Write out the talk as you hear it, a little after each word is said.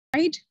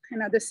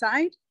another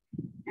side,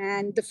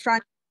 and the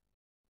front.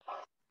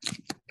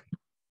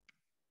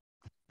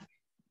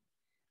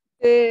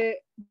 The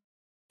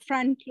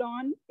front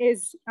lawn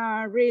is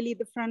really,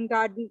 the front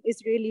garden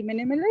is really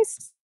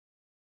minimalist.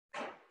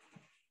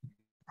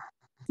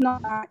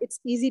 It's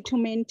easy to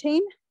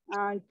maintain.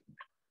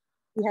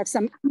 We have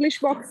some English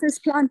boxes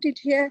planted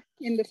here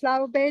in the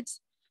flower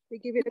beds. They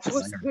give it a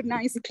good,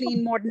 nice,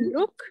 clean, modern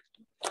look.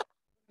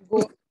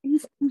 Go in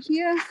from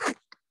here.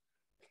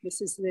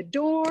 This is the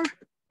door.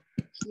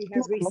 We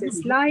have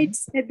recessed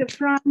lights at the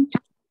front,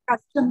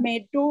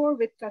 custom-made door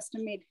with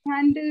custom-made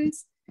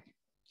handles.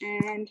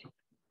 And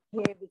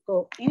here we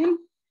go in.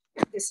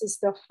 This is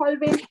the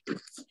hallway.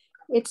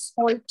 It's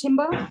all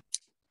timber.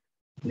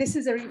 This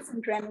is a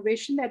recent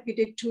renovation that we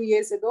did 2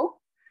 years ago.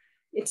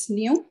 It's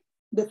new,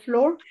 the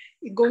floor.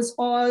 It goes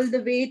all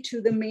the way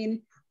to the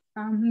main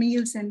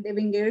meals and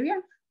living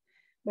area.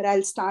 But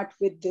I'll start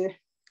with the,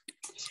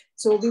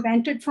 so we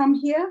entered from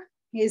here.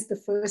 Here's the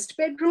first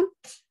bedroom.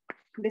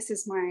 This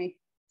is my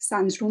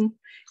son's room.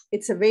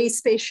 It's a very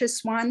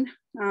spacious one.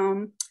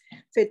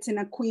 Fits in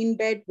a queen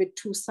bed with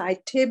 2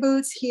 side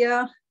tables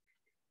here.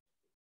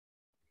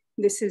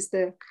 This is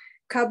the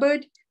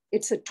cupboard.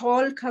 It's a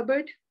tall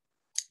cupboard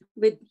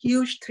with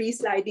huge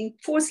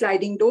 4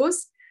 sliding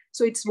doors.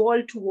 So it's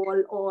wall to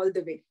wall all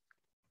the way.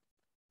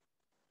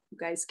 You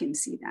guys can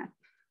see that.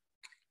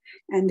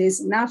 And there's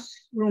enough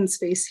room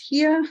space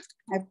here.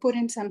 I've put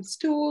in some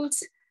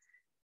stools.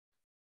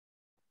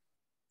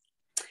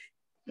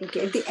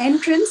 Okay, at the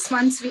entrance,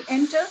 once we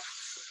enter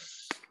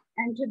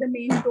the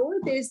main door,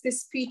 there's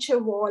this feature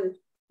wall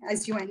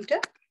as you enter.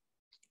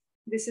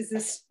 This is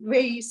this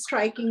very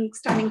striking,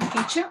 stunning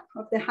feature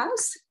of the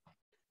house.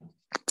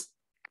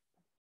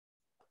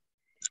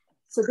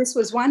 So this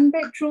was 1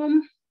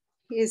 bedroom.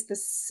 Here's the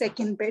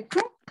 2nd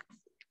bedroom.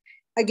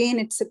 Again,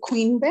 it's a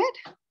queen bed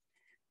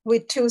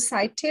with 2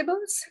 side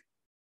tables.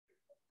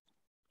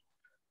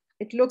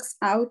 It looks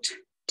out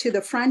to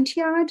the front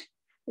yard.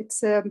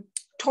 It's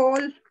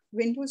tall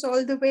windows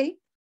all the way.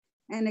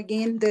 And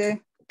again, the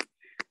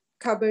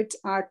cupboards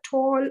are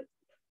tall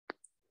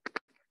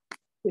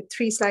with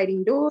 3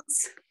 sliding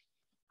doors,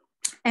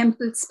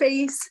 ample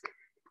space.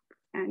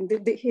 And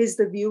here's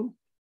the view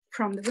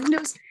from the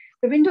windows.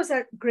 The windows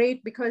are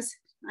great because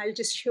I'll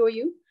just show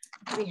you.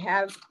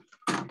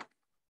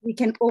 We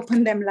can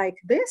open them like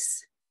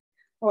this,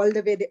 all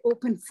the way, they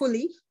open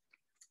fully,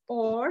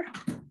 or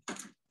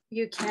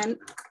you can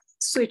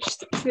switch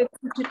it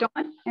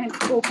on and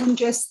open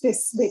just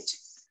this bit.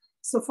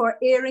 So for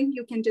airing,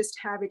 you can just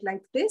have it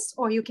like this,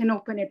 or you can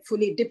open it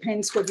fully, it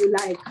depends what you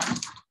like.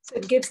 So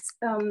it gives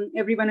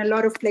everyone a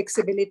lot of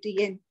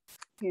flexibility and,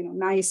 you know,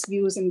 nice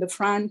views in the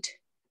front.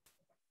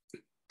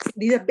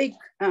 These are big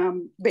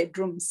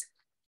bedrooms.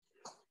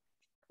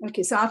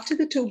 Okay, so after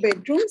the 2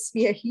 bedrooms,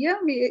 we are here,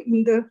 we are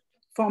in the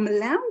formal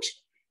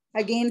lounge.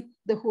 Again,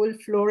 the whole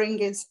flooring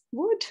is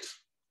wood.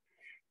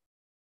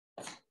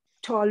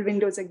 Tall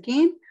windows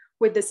again,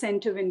 with the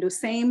center window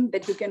same,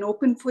 that you can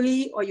open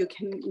fully, or you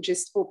can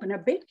just open a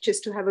bit,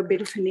 just to have a bit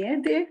of an air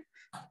there.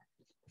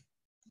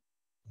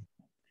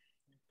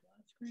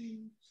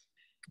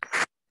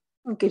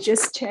 Okay,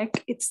 just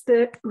check. It's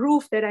the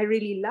roof that I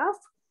really love.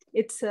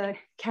 It's a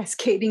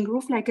cascading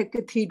roof, like a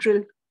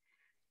cathedral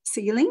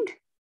ceiling.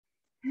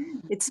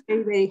 It's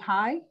very, very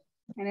high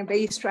and a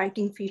very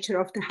striking feature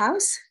of the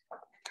house.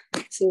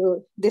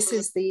 So this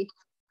is the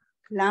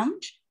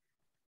lounge,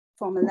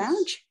 formal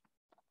lounge.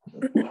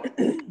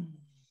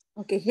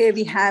 Okay, here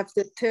we have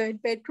the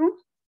 3rd bedroom.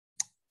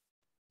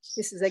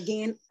 This is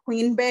again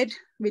queen bed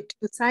with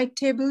 2 side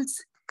tables.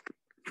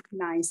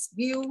 Nice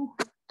view.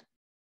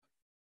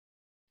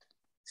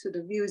 So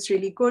the view is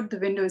really good. The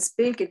window is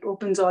big. It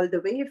opens all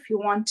the way if you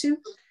want to.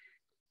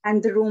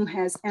 And the room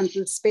has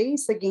ample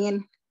space.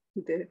 Again,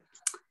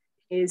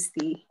 is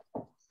the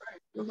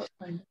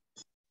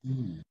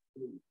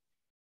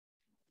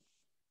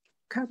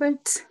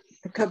cupboards.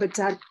 The cupboards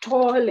are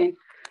tall and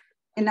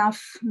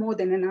enough, more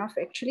than enough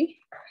actually.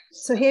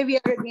 So here we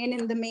are again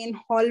in the main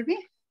hallway.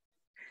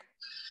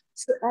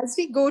 So as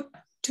we go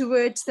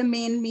towards the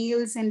main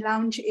meals and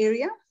lounge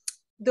area,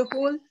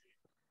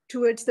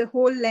 towards the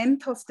whole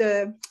length of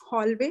the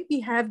hallway, we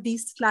have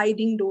these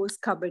sliding doors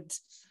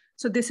cupboards.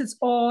 So this is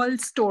all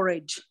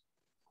storage.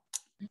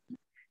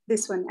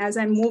 This one, as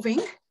I'm moving,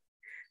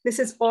 this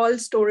is all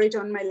storage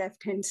on my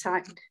left-hand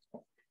side.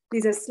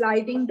 These are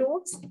sliding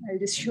doors. I'll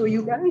just show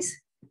you guys.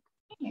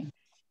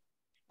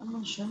 I'm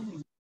not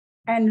showing.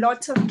 And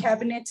lots of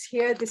cabinets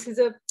here. This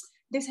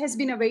has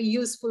been a very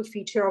useful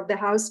feature of the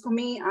house for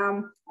me.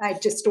 I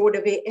just stored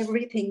away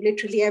everything,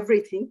 literally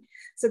everything.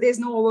 So there's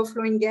no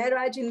overflowing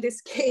garage in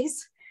this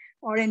case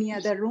or any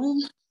other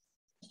room.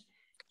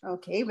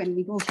 Okay, when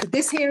we go to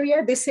this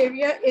area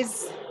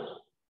is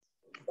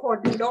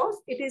cordoned off.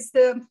 It is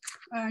the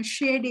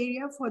shared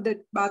area for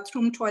the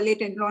bathroom,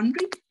 toilet, and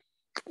laundry.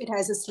 It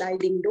has a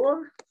sliding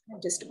door. I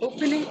just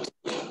open it.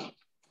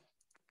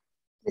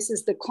 This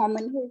is the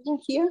common area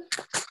here.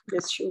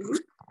 Just show you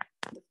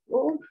the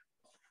floor.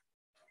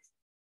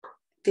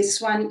 This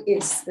one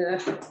is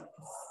the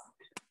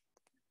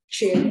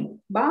shared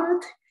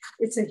bath.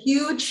 It's a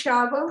huge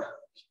shower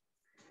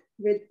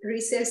with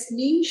recessed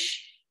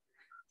niche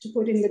to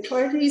put in the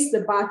toiletries.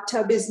 The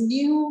bathtub is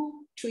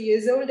new, 2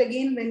 years old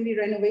again when we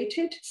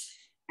renovated.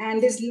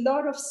 And there's a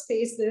lot of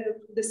space.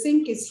 The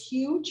sink is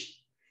huge.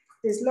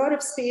 There's a lot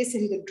of space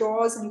in the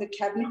drawers and the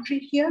cabinetry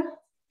here.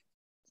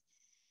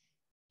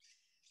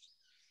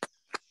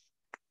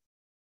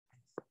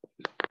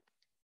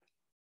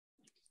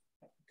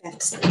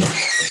 That's the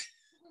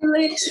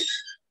toilet.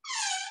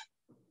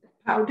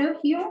 Powder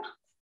here.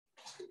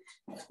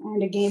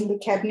 And again, the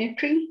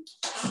cabinetry.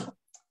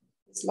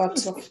 There's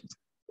lots of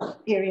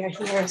area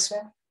here as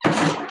well.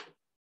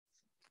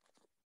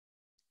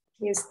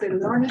 Here's the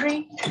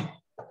laundry.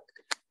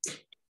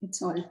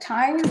 It's all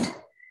tiled.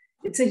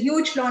 It's a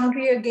huge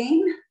laundry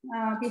again.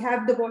 We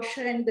have the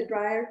washer and the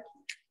dryer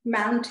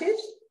mounted.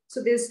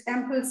 So there's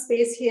ample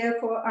space here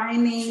for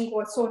ironing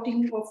or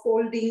sorting or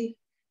folding,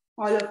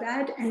 all of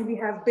that. And we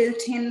have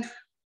built-in,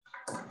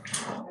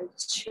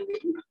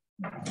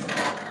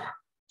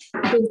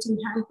 built-in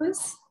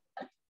hampers.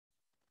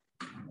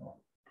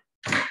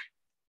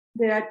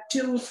 There are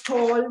 2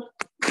 tall,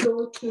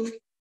 low to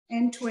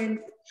end-to-end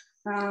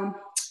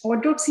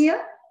wardrobes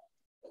here.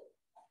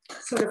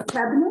 Sort of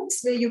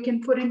cabinets where you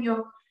can put in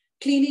your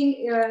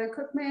cleaning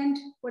equipment,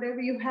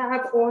 whatever you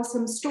have, or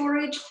some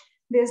storage.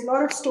 There's a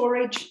lot of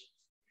storage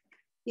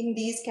in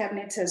these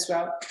cabinets as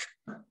well.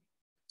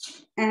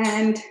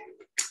 And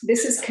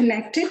this is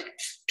connected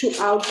to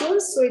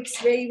outdoors, so it's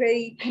very,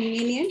 very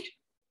convenient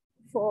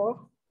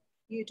for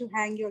you to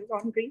hang your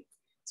laundry.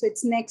 So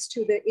it's next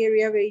to the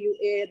area where you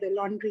air the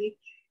laundry,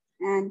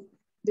 and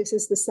this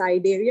is the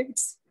side area.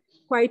 It's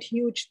quite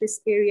huge,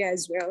 this area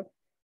as well.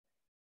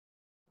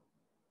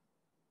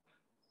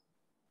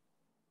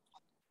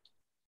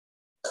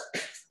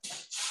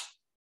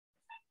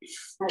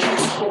 I'll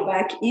just go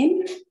back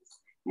in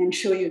and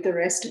show you the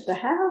rest of the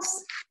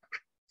house.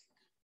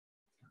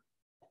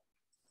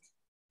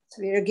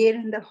 So we're again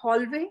in the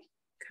hallway,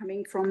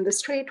 coming from the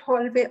straight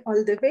hallway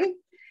all the way.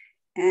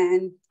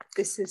 And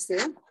this is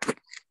the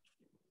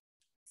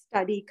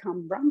study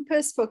cum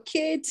rumpus for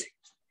kids.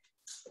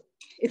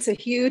 It's a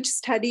huge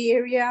study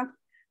area.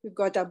 We've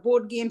got our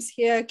board games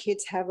here.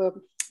 Kids have a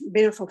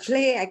bit of a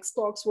play,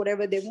 Xbox,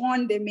 whatever they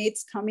want. Their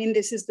mates come in.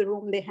 This is the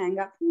room they hang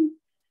out in.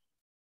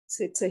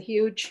 So it's a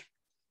huge,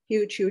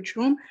 huge, huge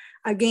room.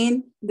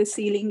 Again, the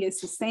ceiling is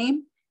the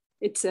same.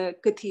 It's a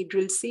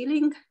cathedral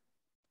ceiling,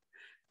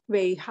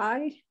 very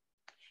high.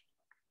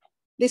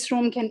 This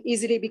room can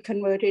easily be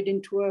converted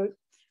into a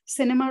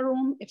cinema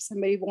room if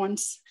somebody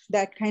wants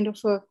that kind of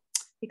a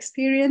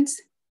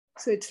experience.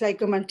 So it's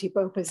like a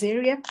multi-purpose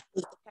area.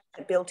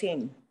 Built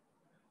in.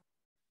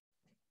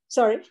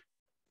 Sorry?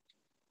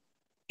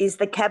 Is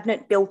the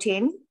cabinet built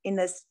in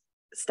this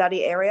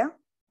study area?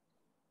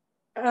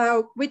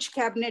 Which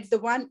cabinet? The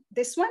one,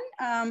 this one?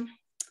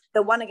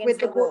 The one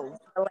against the wall, on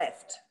the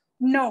left.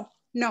 No,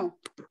 no.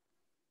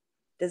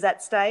 Does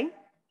that stay?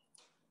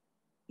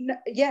 No,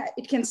 yeah,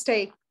 it can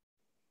stay.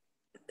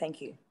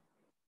 Thank you.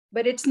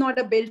 But it's not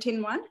a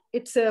built-in one.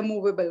 It's a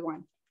movable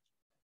one.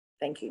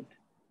 Thank you.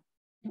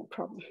 No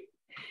problem.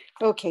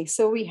 Okay,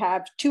 so we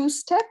have 2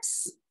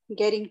 steps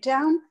getting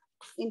down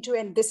into,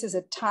 and this is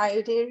a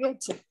tiled area.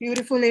 It's a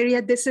beautiful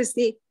area. This is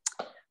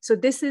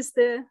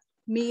the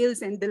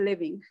meals and the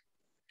living.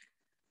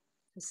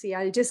 See,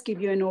 I'll just give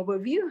you an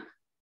overview.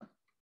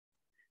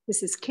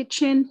 This is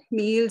kitchen,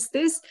 meals,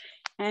 this,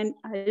 and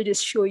I'll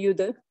just show you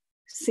the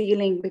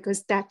ceiling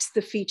because that's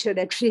the feature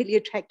that really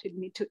attracted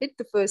me to it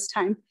the first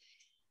time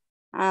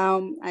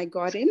I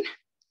got in.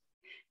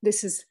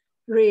 This is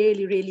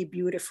really, really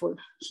beautiful.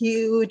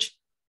 Huge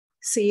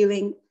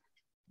ceiling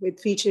with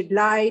featured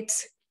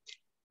lights.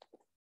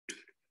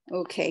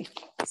 Okay,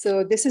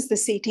 so this is the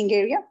seating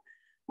area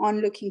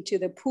on looking to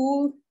the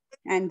pool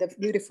and the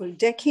beautiful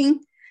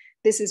decking.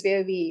 This is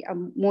where we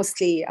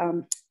mostly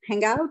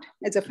hang out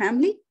as a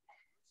family.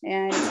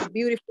 And it's a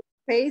beautiful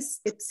space.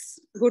 It's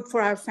good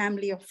for our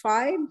family of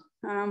 5,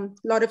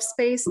 lot of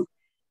space.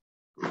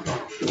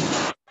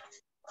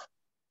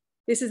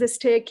 This is a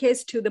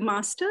staircase to the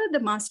master.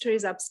 The master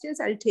is upstairs.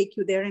 I'll take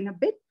you there in a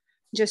bit,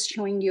 just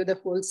showing you the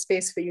whole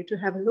space for you to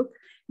have a look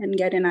and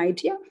get an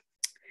idea.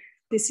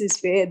 This is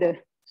where the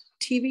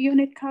TV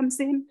unit comes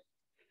in.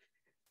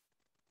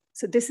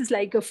 So this is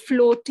like a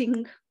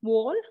floating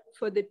wall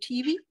for the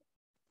TV,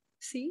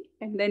 see?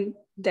 And then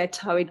that's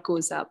how it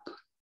goes up.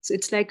 So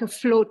it's like a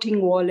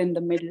floating wall in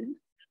the middle.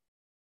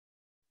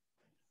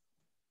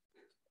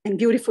 And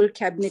beautiful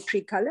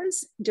cabinetry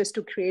colors, just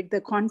to create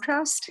the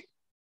contrast.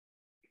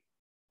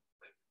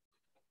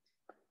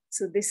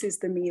 So this is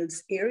the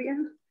meals area.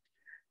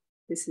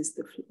 This is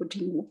the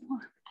floating wall.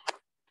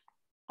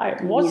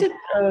 Was it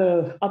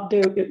up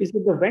there? Is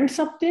it the vents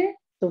up there?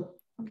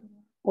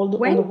 On the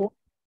wall?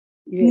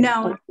 Yeah,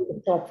 no.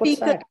 What's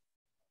that?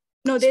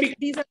 No,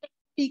 these are the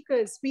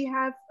speakers. We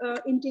have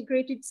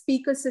integrated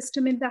speaker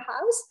system in the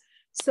house.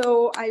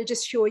 So I'll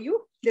just show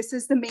you. This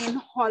is the main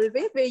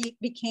hallway where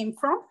we came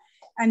from.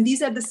 And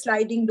these are the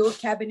sliding door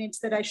cabinets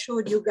that I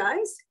showed you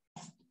guys.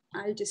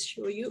 I'll just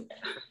show you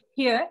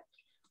here.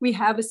 we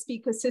have a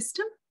speaker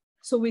system.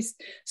 So we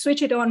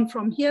switch it on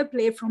from here,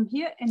 play from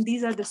here, and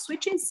these are the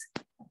switches.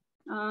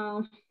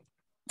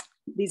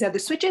 These are the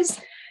switches.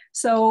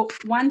 So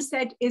one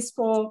set is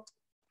for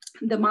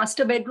the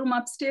master bedroom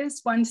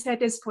upstairs, one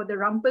set is for the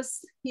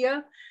rumpus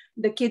here,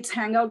 the kids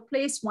hangout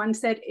place, one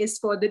set is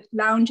for the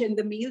lounge and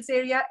the meals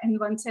area, and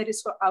one set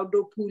is for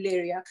outdoor pool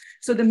area.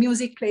 So the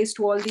music plays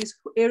to all these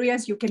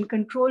areas. You can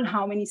control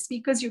how many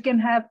speakers you can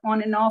have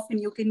on and off, and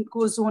you can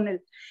go zonal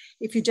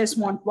if you just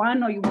want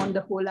one or you want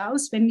the whole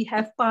house. When we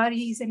have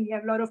parties and we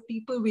have a lot of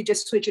people, we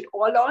just switch it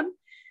all on.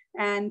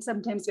 And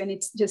sometimes when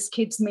it's just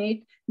kids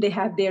made, they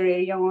have their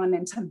area on,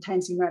 and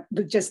sometimes you have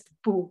just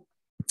pool.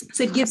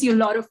 So it gives you a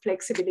lot of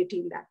flexibility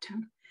in that.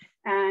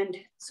 And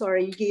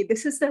sorry,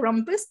 this is the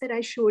rumpus that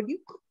I showed you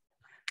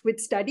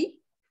with study.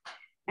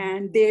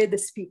 And they're the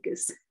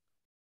speakers.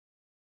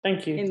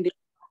 Thank you.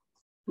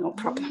 No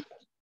problem.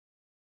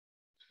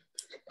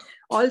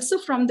 Also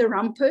from the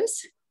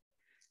rumpus,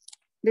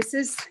 this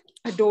is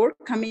a door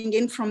coming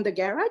in from the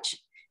garage.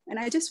 And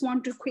I just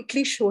want to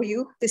quickly show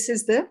you, this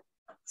is the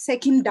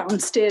second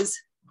downstairs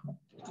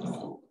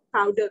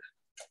powder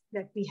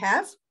that we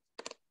have.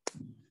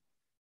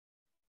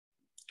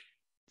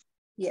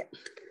 Yeah,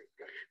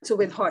 so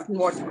with hot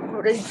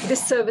water,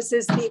 this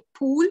services the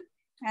pool,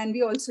 and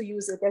we also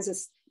use it as an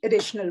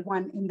additional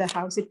one in the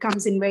house. It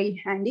comes in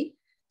very handy.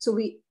 So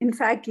in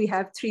fact, we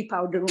have 3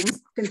 powder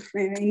rooms,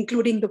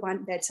 including the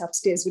one that's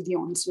upstairs with the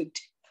ensuite.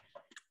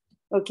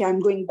 Okay,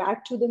 I'm going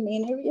back to the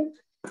main area.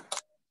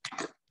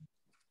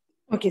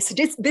 Okay, so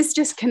this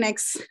just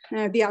connects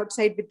the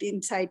outside with the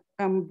inside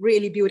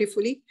really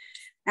beautifully.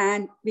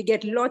 And we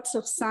get lots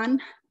of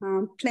sun,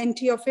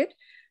 plenty of it.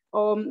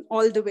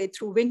 All the way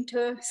through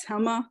winter,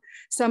 summer.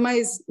 Summer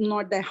is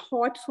not that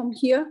hot from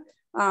here.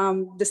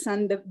 The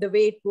sun, the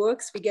way it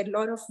works, we get a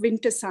lot of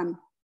winter sun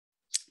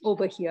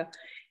over here.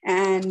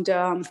 And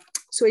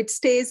so it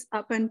stays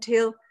up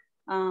until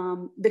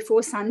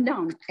before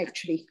sundown,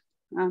 actually.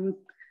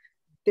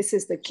 This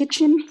is the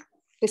kitchen.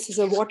 This is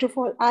a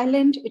waterfall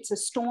island. It's a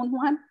stone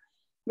one,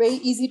 very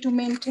easy to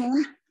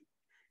maintain.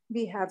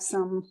 We have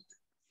some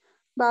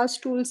bar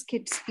stools,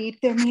 kids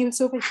eat their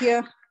meals over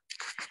here.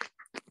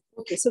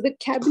 Okay, so the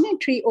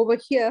cabinetry over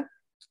here,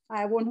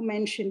 I want to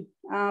mention,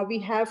 we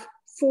have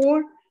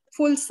 4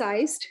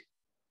 full-sized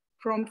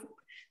from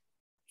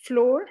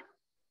floor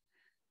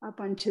up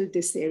until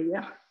this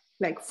area,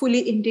 like fully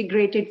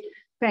integrated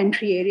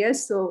pantry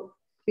areas. So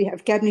we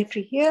have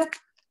cabinetry here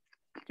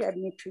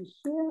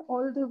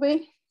all the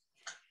way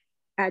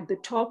at the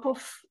top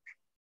of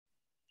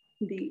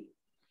the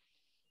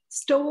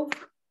stove.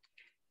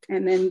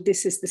 And then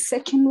this is the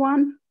second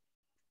one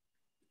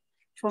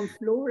from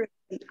floor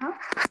and up.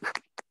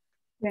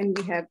 Then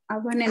we have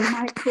oven and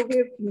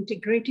microwave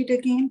integrated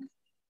again.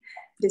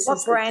 This what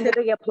is brand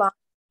are you applying?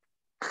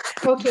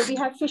 Okay, we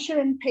have Fisher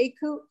 &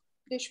 Paykel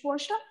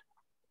dishwasher.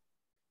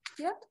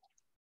 Yeah,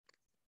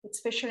 it's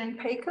Fisher &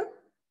 Paykel.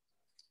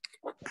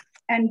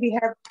 And we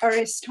have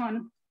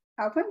Ariston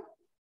oven.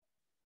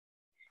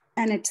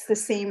 And it's the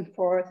same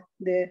for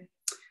the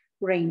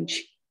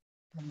range.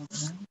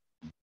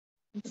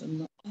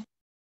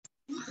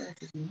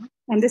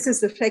 And this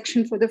is the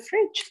flexion for the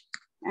fridge.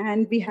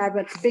 And we have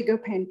a bigger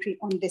pantry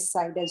on this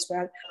side as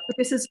well. So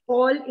this is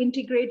all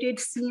integrated,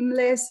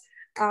 seamless,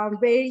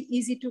 very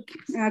easy to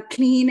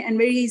clean and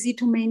very easy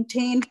to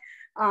maintain.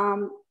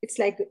 It's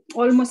like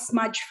almost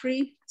smudge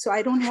free. So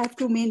I don't have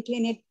to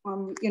maintain it,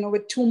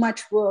 with too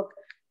much work,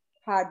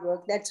 hard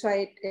work. That's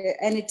why,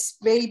 and it's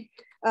very,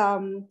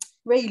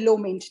 very low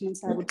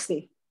maintenance, I would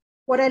say.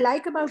 What I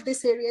like about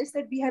this area is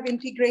that we have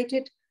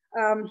integrated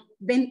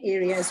bin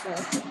area as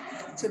well.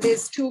 So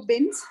there's 2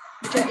 bins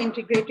which are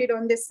integrated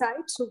on this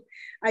side. So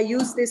I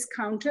use this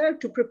counter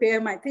to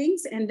prepare my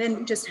things and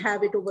then just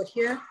have it over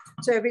here.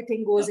 So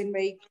everything goes in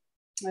very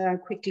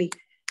quickly.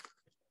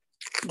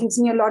 Gives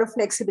me a lot of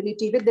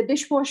flexibility. With the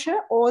dishwasher,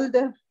 all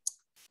the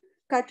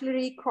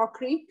cutlery,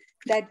 crockery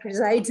that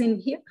resides in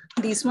here,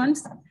 these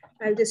ones,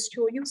 I'll just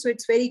show you. So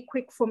it's very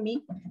quick for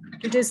me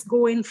to just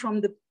go in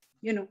from the,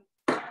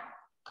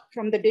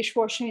 from the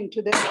dishwasher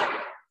into the,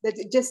 that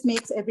it just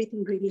makes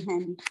everything really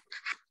handy.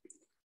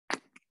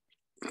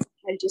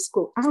 I'll just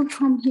go out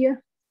from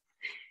here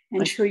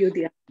and show you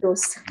the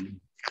outdoors.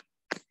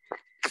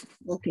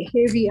 Okay,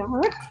 here we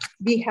are.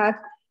 We have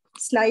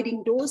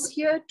sliding doors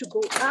here to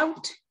go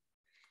out.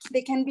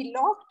 They can be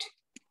locked.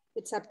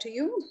 It's up to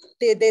you.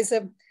 There's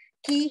a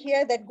key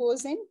here that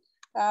goes in.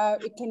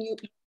 It can use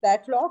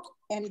that lock,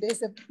 and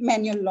there's a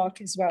manual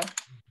lock as well.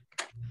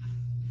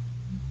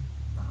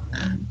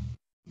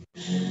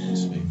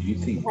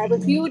 We have a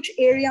huge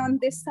area on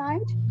this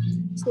side.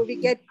 So we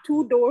get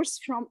 2 doors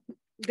from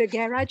the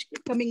garage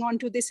coming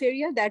onto this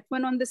area, that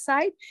one on the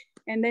side,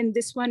 and then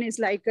this one is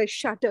like a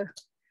shutter.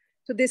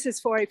 So this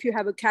is for if you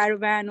have a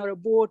caravan or a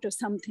boat or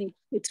something,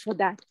 it's for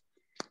that.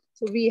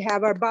 So we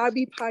have our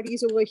Barbie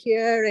parties over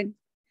here, and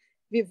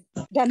we've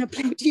done a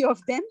plenty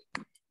of them.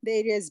 The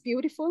area is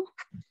beautiful.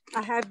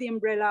 I have the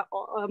umbrella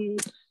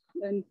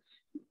and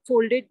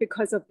folded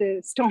because of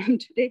the storm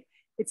today.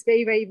 It's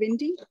very, very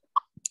windy.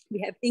 We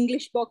have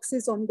English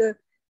boxes on the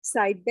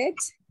side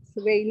beds.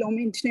 So very low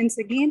maintenance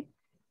again.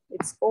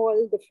 It's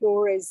all, the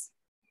floor is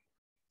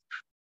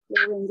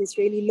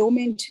really low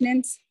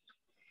maintenance.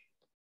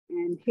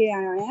 And here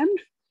I am.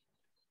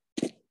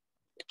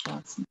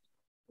 Awesome.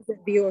 The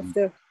view of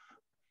the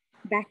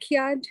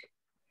backyard.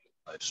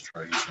 Those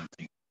trees and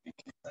things.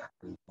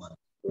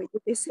 Go to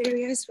this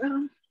area as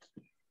well.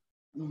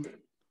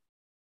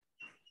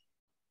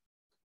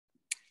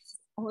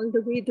 All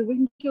the way the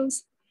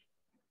windows.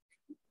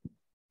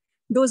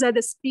 Those are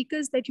the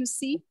speakers that you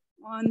see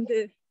on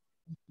the.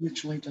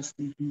 Literally just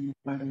thinking the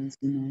photos,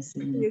 you know. So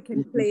you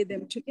can play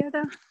them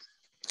together.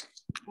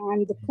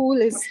 And the pool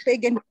is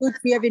big and good.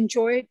 We have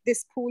enjoyed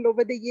this pool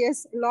over the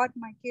years a lot,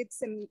 my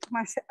kids and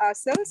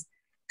ourselves.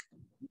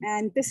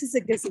 And this is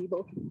a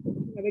gazebo.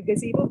 We have a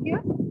gazebo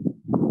here.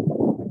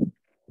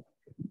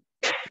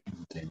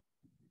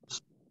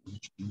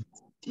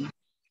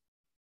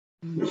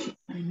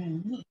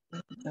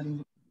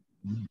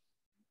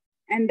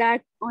 And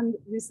that on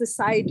is the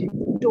side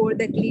door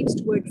that leads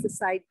towards the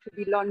side to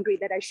the laundry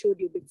that I showed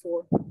you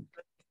before.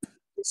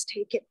 Just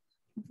take it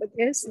over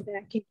there so that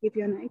I can give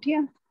you an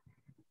idea.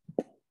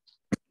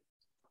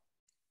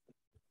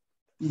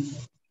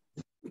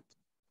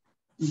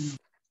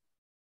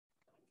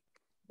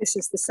 This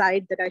is the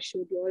side that I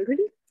showed you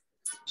already.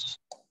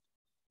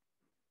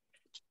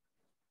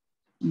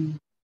 And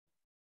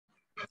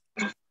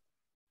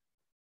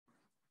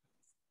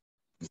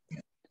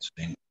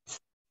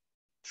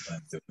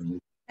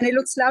it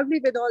looks lovely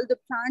with all the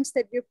plants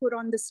that we put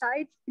on the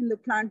side in the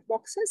plant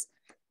boxes.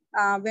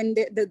 When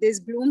there's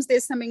blooms,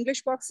 there's some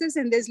English boxes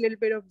and there's a little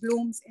bit of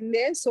blooms in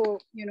there. So,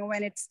 you know,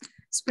 when it's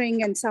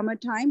spring and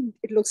summertime,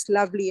 it looks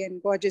lovely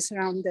and gorgeous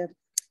around the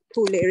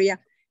pool area.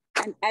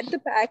 And at the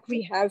back,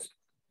 we have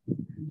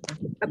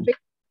a big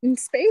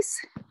space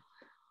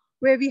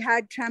where we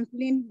had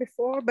trampoline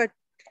before, but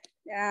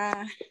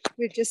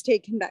we've just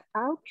taken that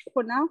out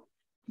for now.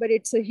 But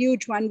it's a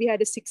huge one. We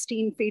had a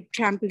 16-feet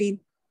trampoline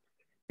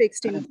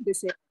fixed in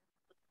this area.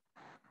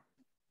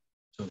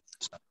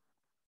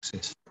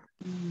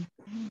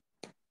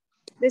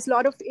 There's a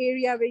lot of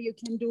area where you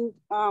can do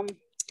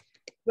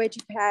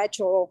veggie patch,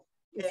 or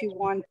if you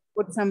want,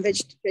 put some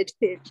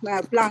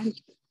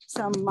plant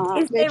some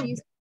veggies.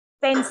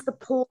 Fence the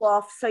pool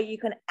off so you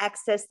can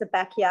access the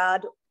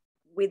backyard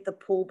with the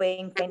pool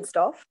being fenced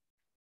off?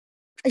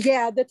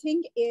 Yeah, the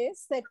thing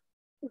is that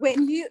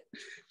when you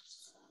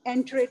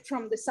enter it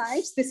from the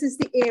sides, this is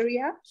the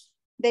area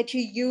that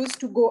you use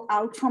to go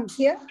out from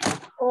here,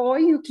 or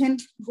you can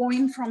go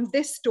in from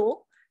this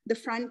door, the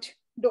front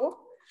door,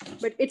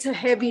 but it's a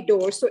heavy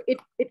door, so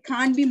it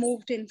can't be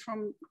moved in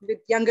from with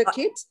younger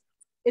kids.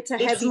 It's a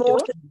heavy door.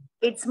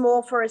 It's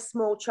more for a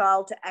small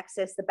child to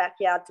access the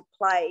backyard to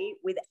play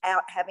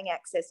without having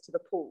access to the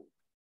pool.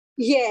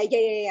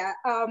 Yeah.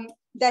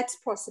 That's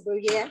possible,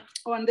 yeah.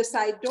 On the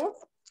side door.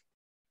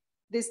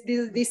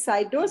 These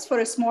side doors for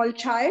a small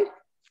child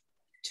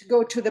to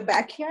go to the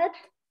backyard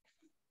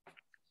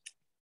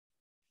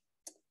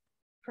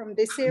from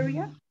this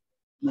area.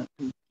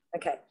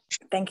 Okay,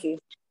 thank you.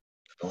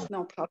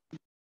 No problem.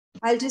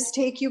 I'll just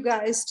take you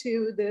guys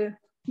to the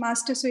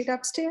master suite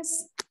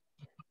upstairs.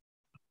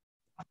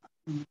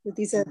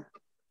 These are,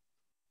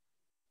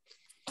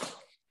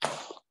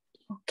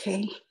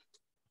 okay.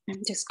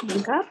 I'm just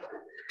going up.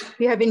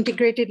 We have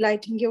integrated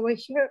lighting over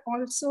here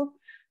also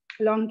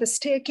along the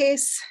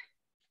staircase.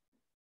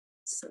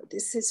 So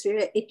this is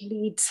where it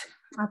leads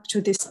up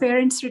to this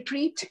parents'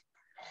 retreat.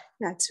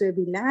 That's where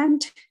we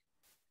land.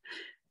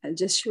 I'll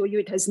just show you,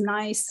 it has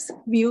nice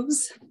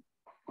views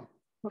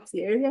of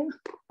the area.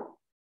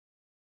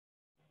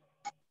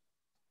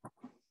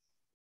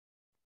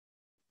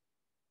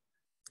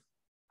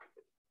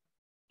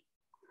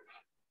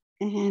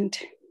 And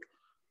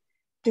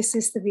this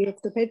is the view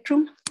of the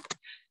bedroom.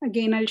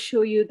 Again, I'll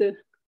show you the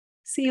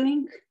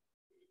ceiling.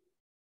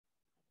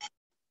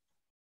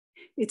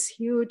 It's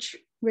huge,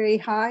 very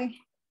high,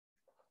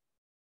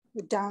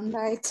 with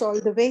downlights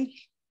all the way.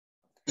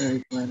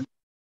 Very good.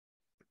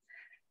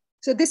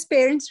 So this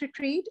parents'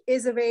 retreat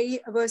is a very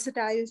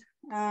versatile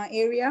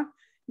area.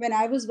 When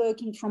I was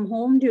working from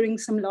home during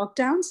some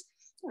lockdowns,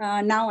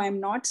 now I'm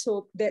not,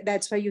 so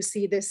that's why you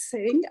see this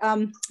thing.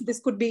 This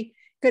could be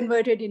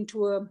converted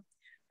into a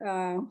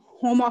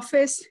home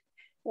office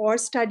or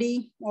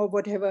study or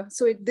whatever.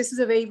 So this is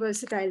a very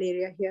versatile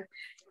area here.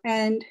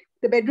 And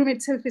the bedroom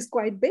itself is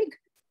quite big.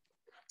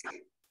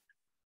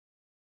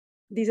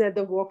 These are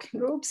the walk-in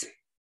robes.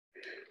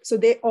 So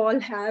they all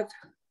have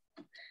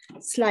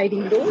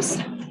sliding doors.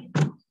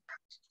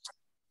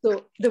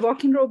 So the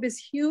walk-in robe is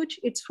huge.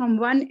 It's from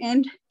one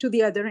end to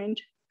the other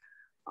end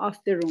of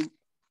the room.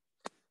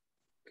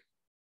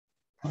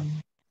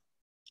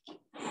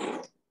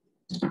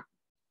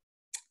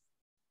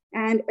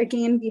 And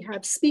again, we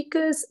have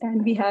speakers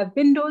and we have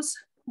windows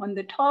on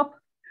the top.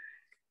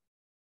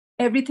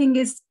 Everything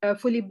is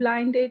fully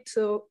blinded.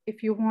 So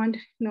if you want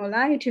no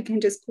light, you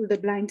can just pull the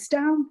blinds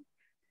down.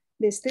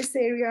 There's this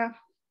area.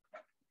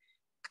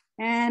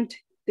 And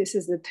this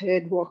is the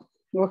third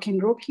walk-in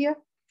robe here.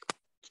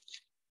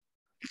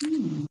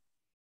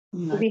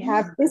 So we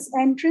have this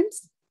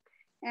entrance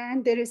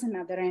and there is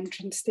another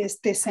entrance. There's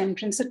this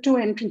entrance, so two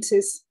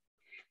entrances.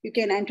 You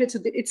can enter, so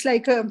it's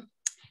like a,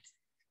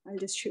 I'll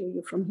just show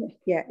you from here.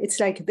 Yeah, it's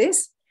like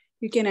this.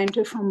 You can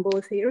enter from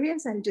both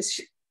areas. I'll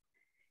just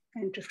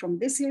enter from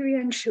this area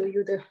and show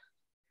you the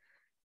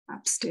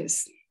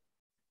upstairs.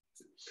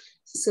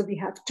 So we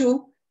have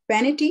two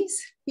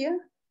vanities here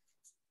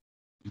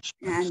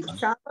and the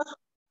shower.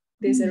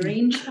 There's a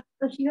rain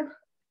shower here.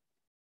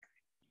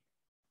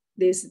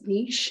 There's a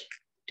niche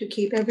to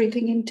keep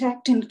everything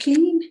intact and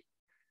clean.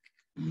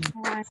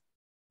 And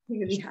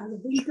here we have a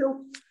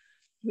window,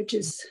 which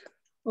is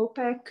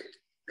opaque,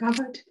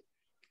 covered.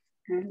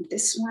 And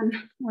this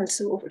one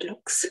also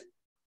overlooks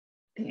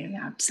the area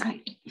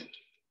outside.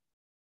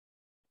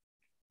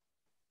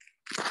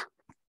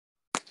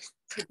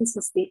 So this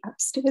is the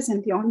upstairs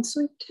and the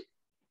ensuite.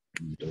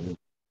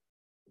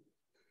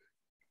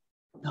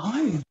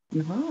 No,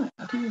 you're right.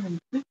 I didn't even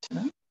think to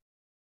that.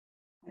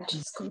 I'll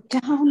just go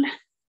down.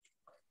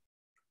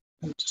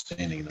 I'm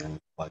standing in a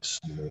place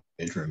in the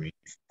bedroom. You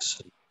can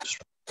see the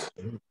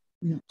structure.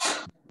 Yeah.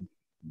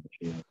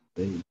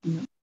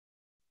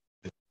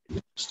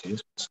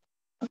 Upstairs.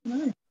 I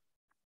don't know.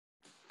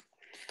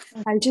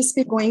 I'll just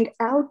be going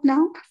out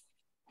now.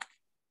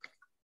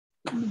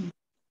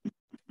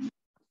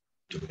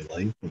 Do we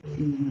leave?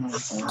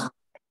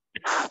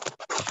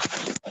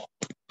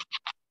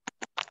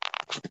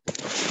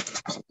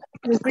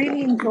 We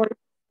really enjoyed the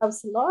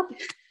house a lot.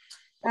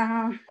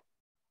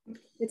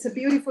 It's a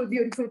beautiful,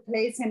 beautiful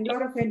place and a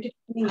lot of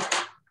entertaining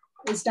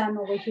is done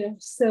over here.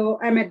 So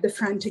I'm at the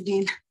front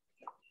again.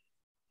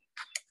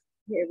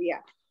 Here we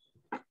are.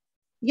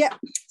 Yeah,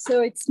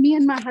 so it's me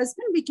and my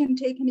husband. We can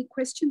take any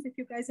questions. If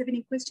you guys have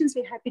any questions,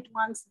 we're happy to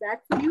answer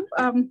that for you.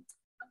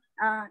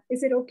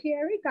 Is it okay,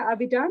 Eric? Are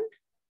we done?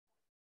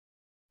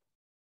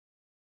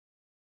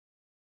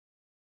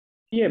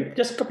 Yeah,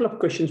 just a couple of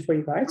questions for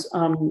you guys.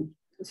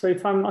 So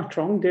if I'm not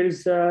wrong, there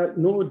is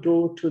no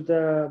door to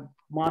the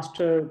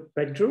master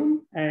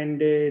bedroom and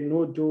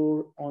no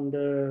door on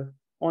the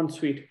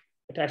ensuite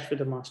attached with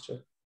the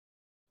master.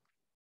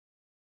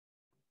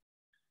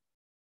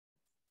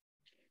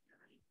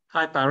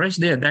 Hi, Paresh.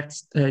 There,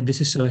 that's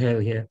this is Sohail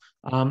here.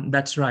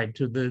 That's right.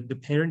 So the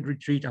parent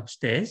retreat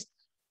upstairs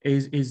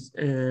is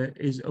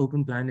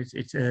open plan.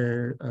 It's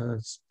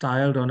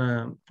styled on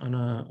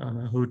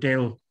a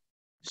hotel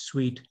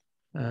suite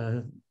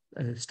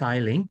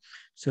styling.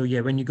 So yeah,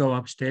 when you go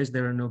upstairs,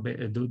 there are no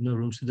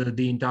rooms. So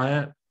the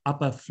entire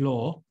upper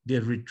floor, the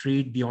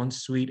retreat, the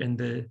ensuite, and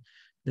the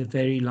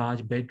very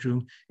large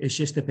bedroom is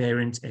just the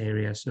parents'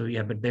 area. So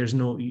yeah, but there's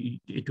no,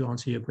 to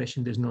answer your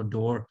question, there's no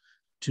door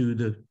to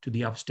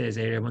the upstairs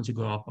area once you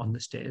go up on the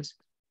stairs.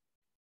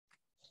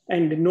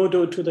 And no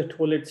door to the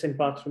toilets and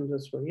bathrooms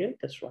as well. Yeah,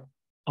 that's right.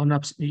 On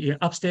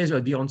upstairs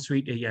or the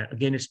ensuite, yeah.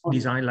 Again, it's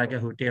designed like a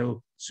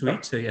hotel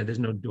suite. So yeah, there's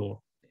no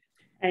door.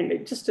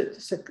 And just a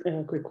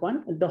quick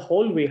one. The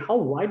hallway. How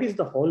wide is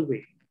the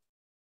hallway?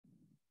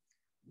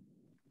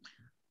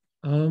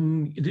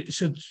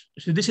 So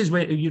this is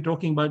where you're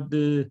talking about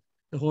the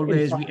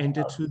hallway as we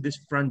enter through this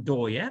front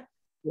door, yeah?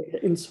 Yeah,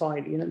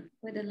 inside, you know.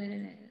 Where the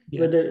linen is. Yeah.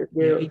 Where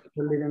the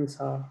linens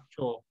are.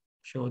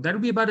 Sure.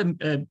 That'll be about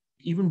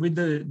even with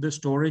the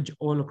storage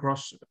all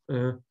across,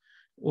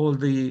 all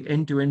the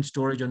end-to-end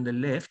storage on the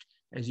left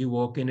as you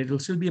walk in, it'll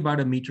still be about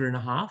 1.5 meters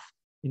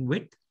in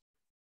width.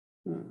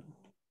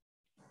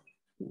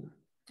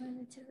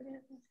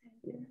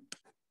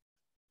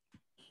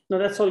 No,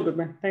 that's all good,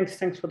 man. Thanks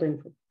for the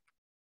info.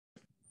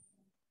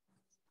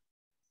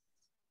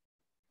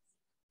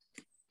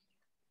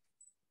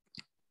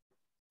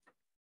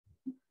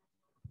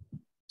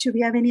 Do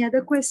we have any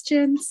other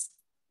questions?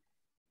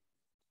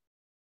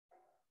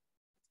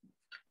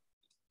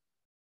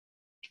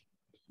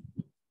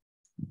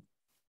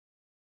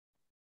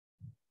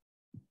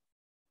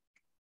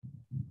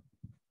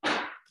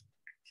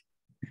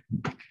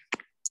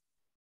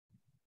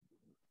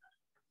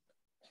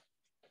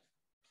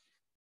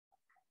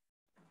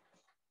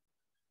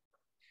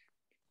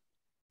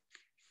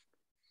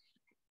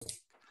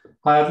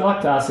 Hi, I'd like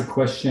to ask a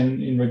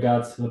question in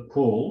regards to the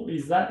pool.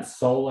 Is that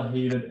solar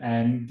heated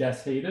and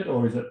gas heated,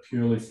 or is it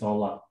purely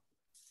solar?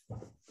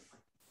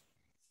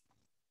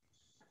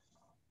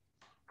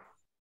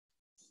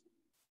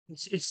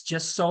 It's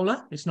just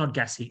solar. It's not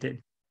gas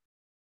heated.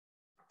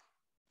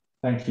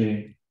 Thank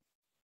you.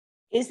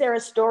 Is there a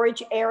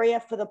storage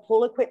area for the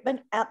pool equipment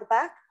out the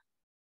back?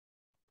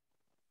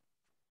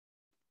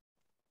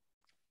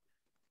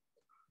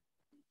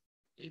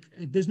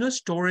 There's no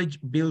storage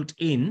built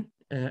in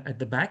at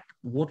the back.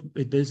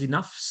 There's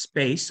enough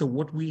space. So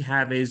what we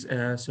have is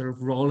sort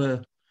of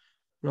roller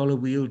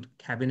wheeled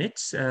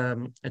cabinets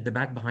at the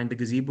back behind the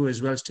gazebo,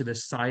 as well as to the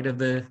side of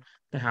the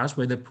house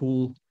where the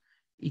pool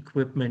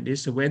equipment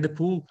is. So where the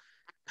pool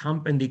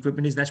pump and the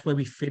equipment is, that's where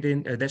we fit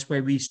in. That's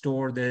where we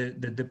store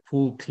the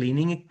pool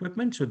cleaning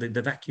equipment, so the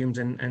vacuums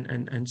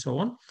and so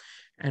on.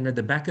 And at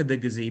the back of the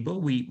gazebo,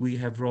 we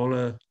have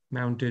roller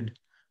mounted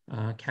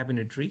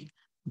cabinetry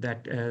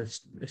that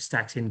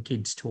stacks in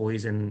kids'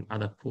 toys and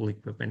other pool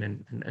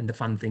equipment and the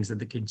fun things that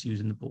the kids use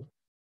in the pool.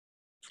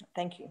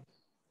 Thank you.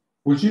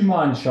 Would you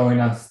mind showing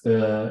us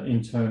the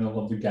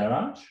internal of the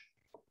garage?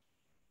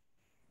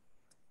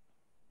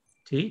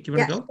 T, do you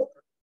want to go?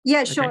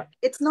 Yeah, sure. Okay.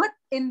 It's not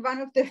in one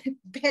of the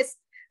best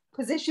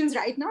positions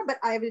right now, but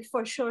I will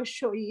for sure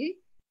show you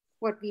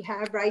what we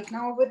have right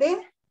now over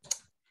there.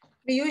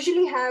 We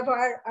usually have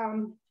our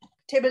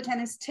table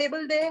tennis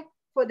table there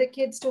for the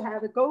kids to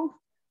have a go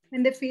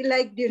when they feel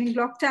like during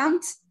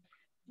lockdowns.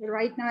 But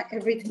right now,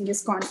 everything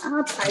has gone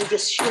up. I'll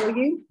just show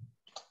you.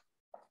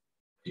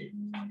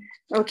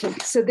 Okay,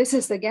 so this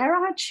is the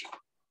garage.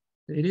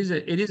 It is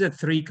a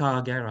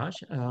 3-car garage.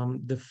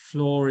 The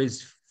floor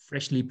is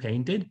freshly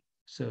painted,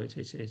 so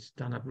it's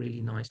done up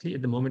really nicely.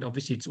 At the moment,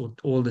 obviously, it's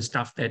all the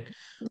stuff that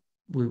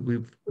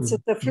we've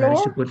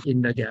managed to put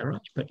in the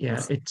garage. But yeah,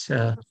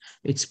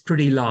 it's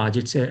pretty large.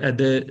 It's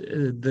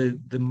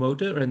the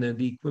motor and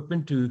the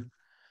equipment to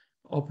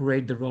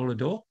operate the roller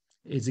door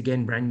is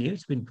again brand new.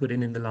 It's been put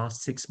in the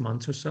last 6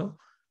 months or so.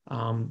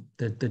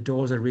 The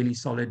doors are really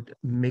solid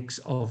mix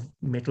of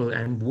metal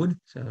and wood.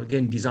 So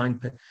again,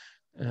 designed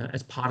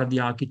as part of the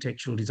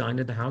architectural design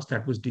of the house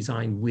that was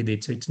designed with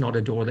it. So it's not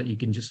a door that you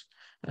can just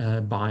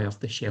buy off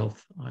the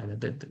shelf, either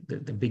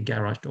the big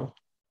garage door.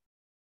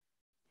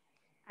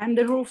 And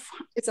the roof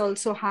is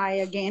also high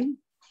again.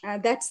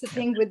 That's the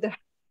thing with the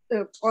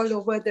all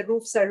over, the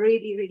roofs are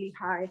really, really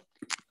high.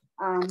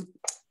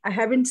 I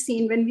haven't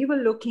seen, when we were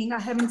looking, I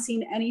haven't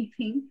seen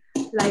anything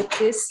like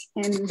this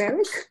in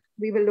Berwick.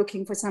 We were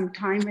looking for some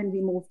time when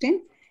we moved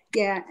in.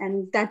 Yeah,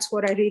 and that's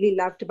what I really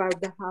loved about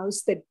the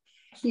house, that,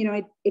 you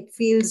know, it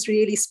feels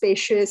really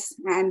spacious,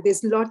 and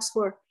there's lots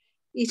for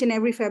each and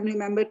every family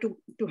member to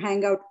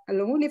hang out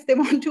alone if they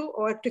want to,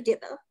 or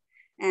together,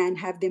 and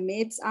have their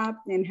mates up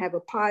and have a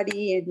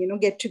party and, you know,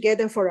 get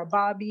together for a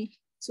barbie.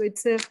 So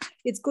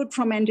it's good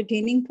from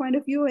entertaining point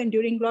of view. And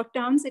during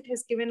lockdowns, it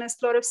has given us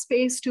a lot of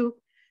space to,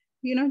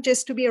 you know,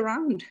 just to be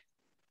around.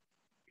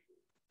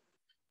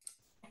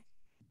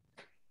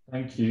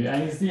 Thank you.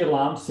 And is the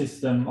alarm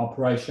system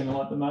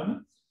operational at the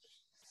moment?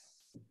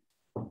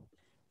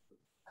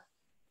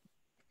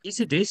 Yes,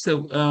 it is.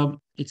 So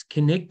it's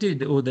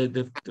connected, or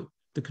the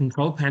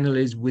control panel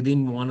is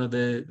within one of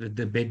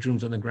the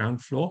bedrooms on the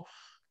ground floor.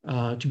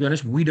 To be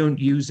honest, we don't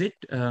use it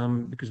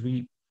because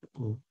we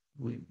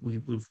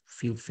will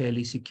feel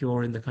fairly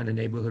secure in the kind of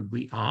neighborhood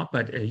we are.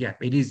 But yeah,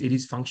 it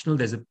is functional.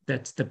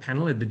 That's the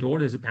panel at the door.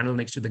 There's a panel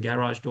next to the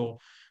garage door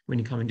when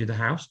you come into the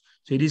house.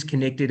 So it is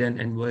connected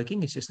and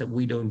working. It's just that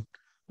we don't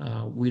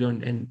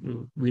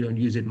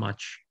use it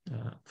much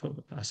for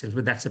ourselves.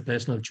 But that's a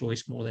personal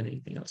choice more than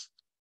anything else.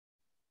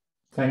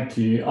 Thank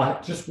you.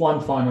 Just one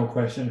final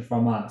question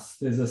from us.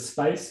 There's a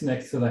space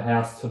next to the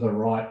house to the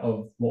right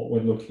of what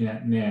we're looking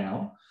at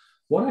now.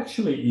 What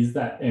actually is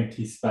that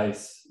empty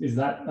space? Is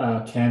that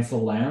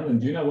council land, and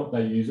do you know what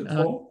they use it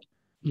for?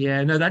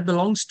 Yeah, no, that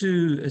belongs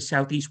to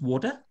Southeast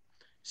Water.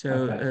 So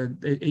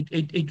Okay.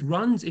 it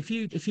runs. If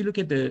you look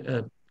at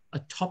a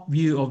top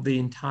view of the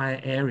entire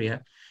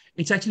area,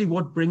 it's actually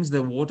what brings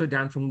the water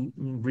down from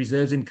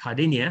reserves in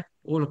Sardinia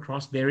all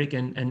across Berwick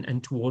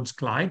and towards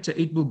Clyde. So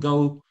it will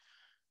go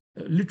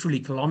literally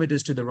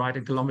kilometers to the right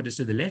and kilometers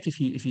to the left if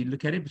you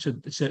look at it.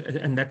 So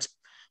and that's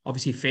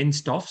obviously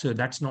fenced off. So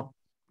that's not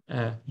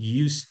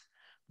used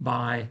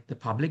by the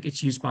public.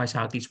 It's used by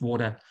Southeast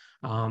Water.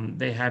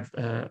 They have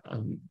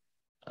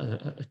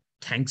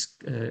tanks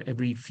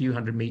every few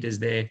hundred meters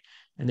there,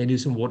 and they do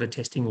some water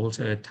testing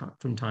also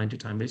from time to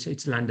time. But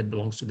it's land that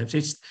belongs to them.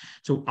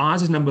 So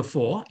ours is number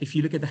 4. If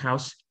you look at the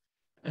house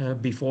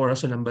before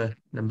us, number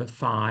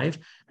 5,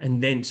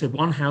 and then so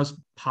one house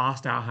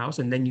past our house,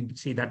 and then you can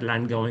see that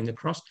land going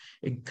across.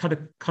 It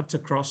cuts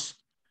across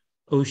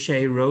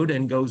O'Shea Road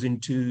and goes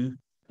into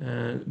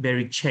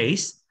Berwick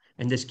Chase,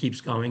 and just keeps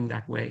going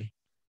that way.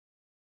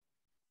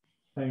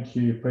 Thank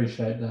you.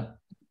 Appreciate that.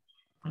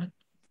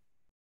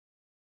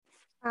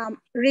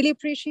 Really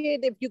appreciate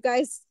if you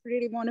guys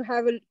really want to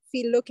have a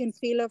look and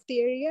feel of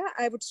the area.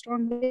 I would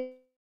strongly,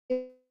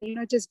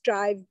 just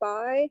drive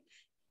by,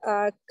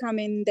 come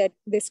in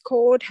this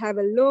court, have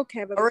a look,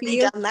 have a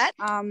Already feel. done that?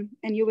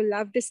 And you will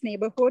love this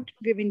neighborhood.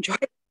 We've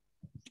enjoyed it.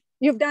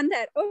 You've done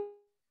that? Oh,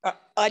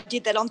 I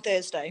did that on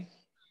Thursday.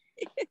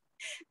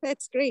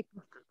 that's great.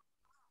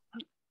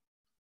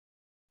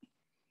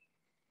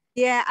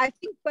 Yeah, I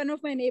think one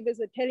of my neighbors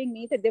were telling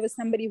me that there was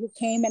somebody who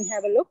came and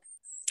have a look.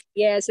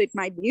 Yeah, so it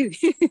might be you.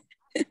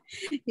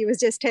 He was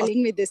just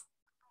telling me this.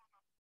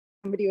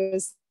 Somebody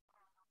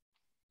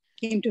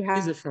came to have.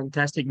 It's a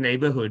fantastic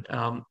neighborhood.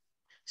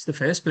 It's the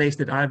first place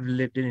that I've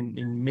lived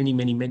in many,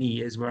 many, many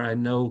years where I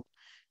know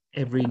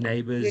every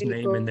neighbor's Really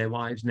name cool. and their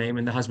wife's name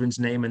and the husband's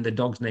name and the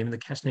dog's name and the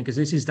cat's name, because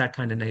this is that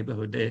kind of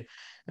neighborhood.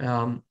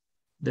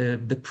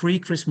 The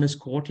pre-Christmas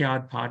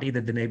courtyard party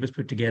that the neighbors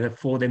put together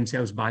for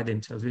themselves, by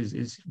themselves,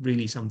 is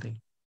really something.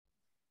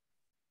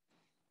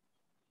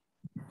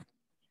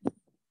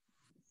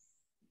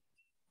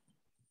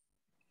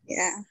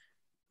 Yeah.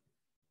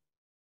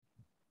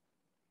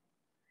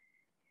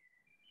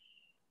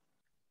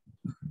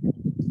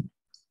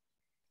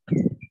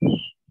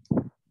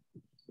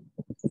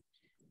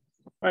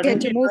 Right, We had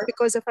thank to you. move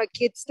because of our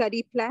kids'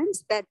 study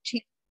plans. That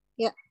changed.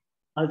 Yeah.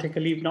 I'll take a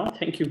leave now.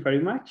 Thank you very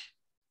much.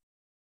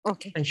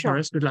 Okay. Thanks, Sure.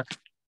 Paresh. Good luck.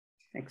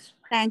 Thanks.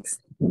 Thanks.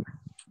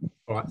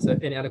 All right. So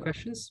any other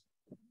questions?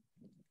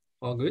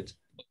 All good?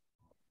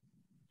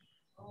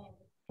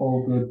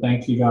 All good.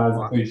 Thank you, guys.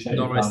 All right. Appreciate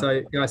No it. worries.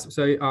 So guys,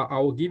 I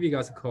will give you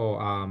guys a call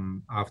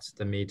after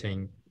the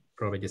meeting,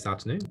 probably this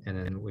afternoon, and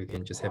then we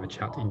can just have a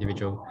chat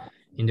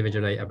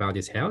individually about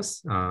this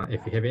house.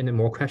 If you have any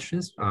more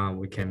questions,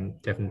 we can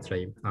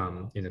definitely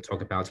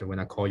talk about it when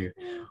I call you.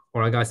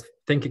 All right, guys.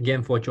 Thank you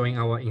again for joining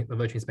our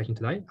virtual inspection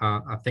today.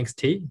 Thanks,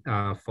 T,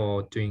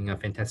 for doing a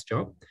fantastic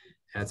job.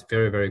 It's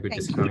very, very good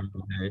describing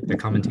the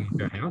commenting of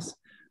your house.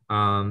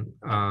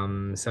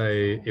 So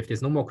if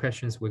there's no more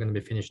questions, we're going to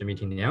be finished the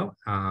meeting now,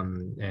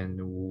 and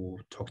we'll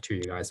talk to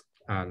you guys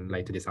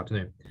later this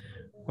afternoon.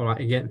 All right,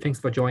 again, thanks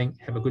for joining.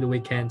 Have a good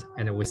weekend,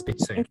 and we'll speak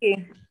soon. Thank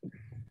you.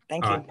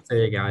 Thank you. All right,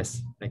 see you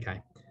guys. Okay.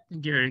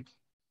 Thank you, Eric.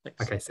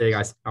 Thanks. Okay, see you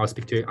guys. I'll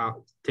speak to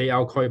you.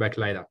 I'll call you back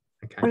later.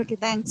 Okay. Okay.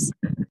 Thanks.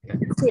 Okay.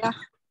 Yeah.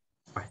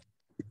 Bye.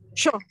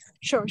 Sure.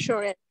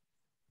 Take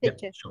Yep,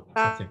 care. sure.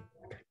 Bye.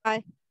 Okay.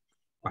 Bye.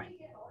 Bye.